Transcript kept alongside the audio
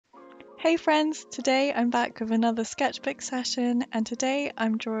Hey friends, today I'm back with another sketchbook session and today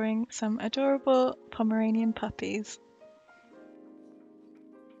I'm drawing some adorable Pomeranian puppies.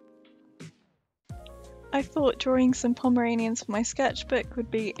 I thought drawing some Pomeranians for my sketchbook would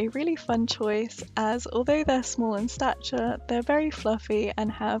be a really fun choice as although they're small in stature, they're very fluffy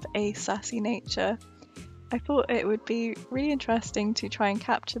and have a sassy nature. I thought it would be really interesting to try and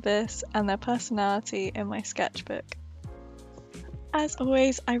capture this and their personality in my sketchbook. As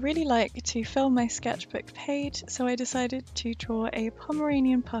always, I really like to fill my sketchbook page, so I decided to draw a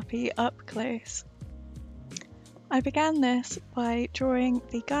Pomeranian puppy up close. I began this by drawing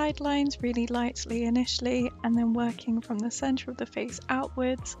the guidelines really lightly initially and then working from the centre of the face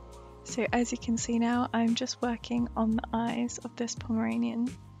outwards. So as you can see now, I'm just working on the eyes of this Pomeranian.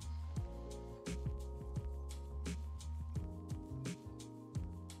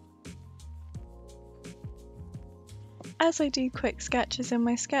 As I do quick sketches in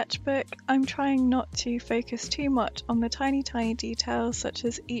my sketchbook, I'm trying not to focus too much on the tiny details such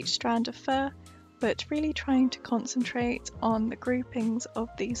as each strand of fur, but really trying to concentrate on the groupings of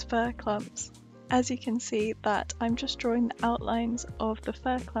these fur clumps. As you can see that I'm just drawing the outlines of the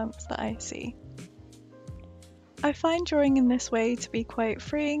fur clumps that I see. I find drawing in this way to be quite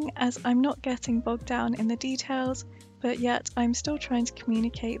freeing as I'm not getting bogged down in the details, but yet I'm still trying to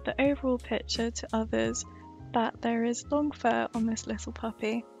communicate the overall picture to others that there is long fur on this little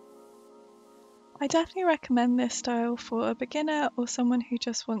puppy. I definitely recommend this style for a beginner or someone who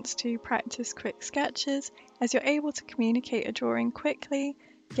just wants to practice quick sketches, as you're able to communicate a drawing quickly,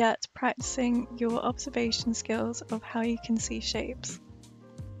 yet practicing your observation skills of how you can see shapes.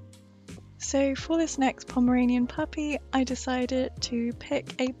 So for this next Pomeranian puppy, I decided to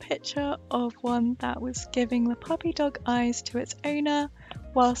pick a picture of one that was giving the puppy dog eyes to its owner,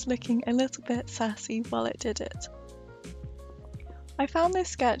 whilst looking a little bit sassy while it did it. I found this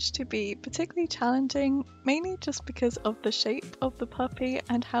sketch to be particularly challenging, mainly just because of the shape of the puppy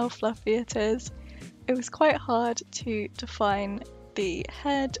and how fluffy it is. It was quite hard to define the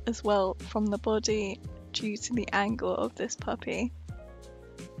head as well from the body due to the angle of this puppy.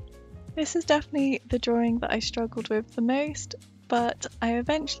 This is definitely the drawing that I struggled with the most, but I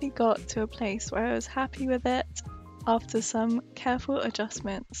eventually got to a place where I was happy with it after some careful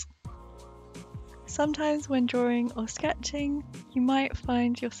adjustments. Sometimes when drawing or sketching, you might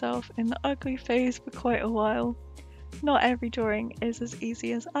find yourself in the ugly phase for quite a while. Not every drawing is as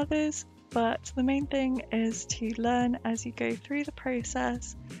easy as others, but the main thing is to learn as you go through the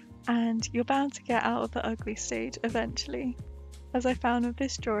process, and you're bound to get out of the ugly stage eventually, as I found with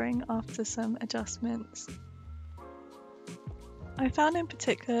this drawing after some adjustments. I found in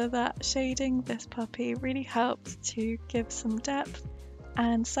particular that shading this puppy really helped to give some depth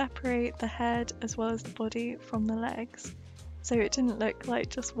and separate the head as well as the body from the legs, so it didn't look like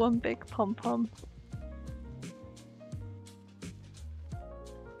just one big pom-pom.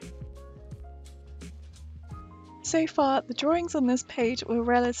 So far, the drawings on this page were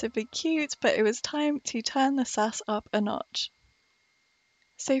relatively cute, but it was time to turn the sass up a notch.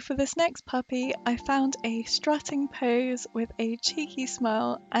 So for this next puppy, I found a strutting pose with a cheeky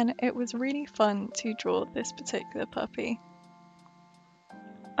smile, and it was really fun to draw this particular puppy.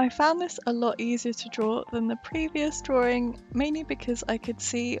 I found this a lot easier to draw than the previous drawing, mainly because I could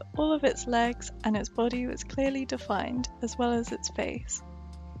see all of its legs and its body was clearly defined, as well as its face.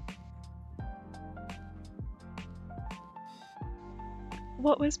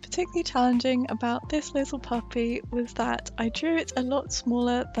 What was particularly challenging about this little puppy was that I drew it a lot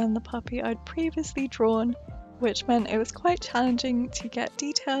smaller than the puppy I'd previously drawn, which meant it was quite challenging to get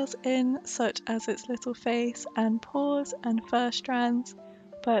details in, such as its little face and paws and fur strands,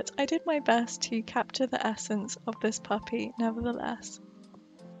 but I did my best to capture the essence of this puppy nevertheless.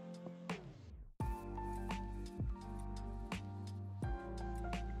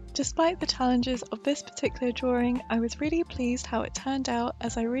 Despite the challenges of this particular drawing, I was really pleased how it turned out,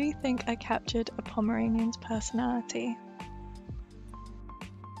 as I really think I captured a Pomeranian's personality.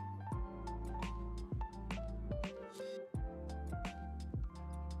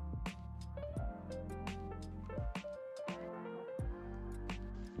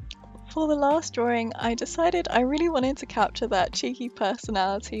 For the last drawing, I decided I really wanted to capture that cheeky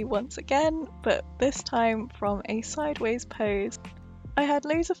personality once again, but this time from a sideways pose. I had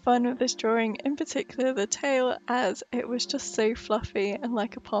loads of fun with this drawing, in particular the tail, as it was just so fluffy and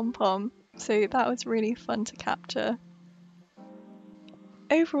like a pom-pom, so that was really fun to capture.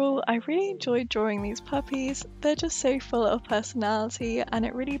 Overall, I really enjoyed drawing these puppies. They're just so full of personality and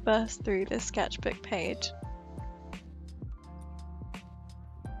it really burst through this sketchbook page.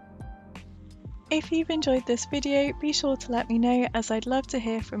 If you've enjoyed this video, be sure to let me know, as I'd love to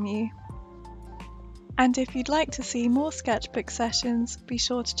hear from you. And if you'd like to see more sketchbook sessions, be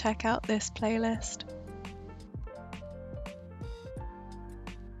sure to check out this playlist.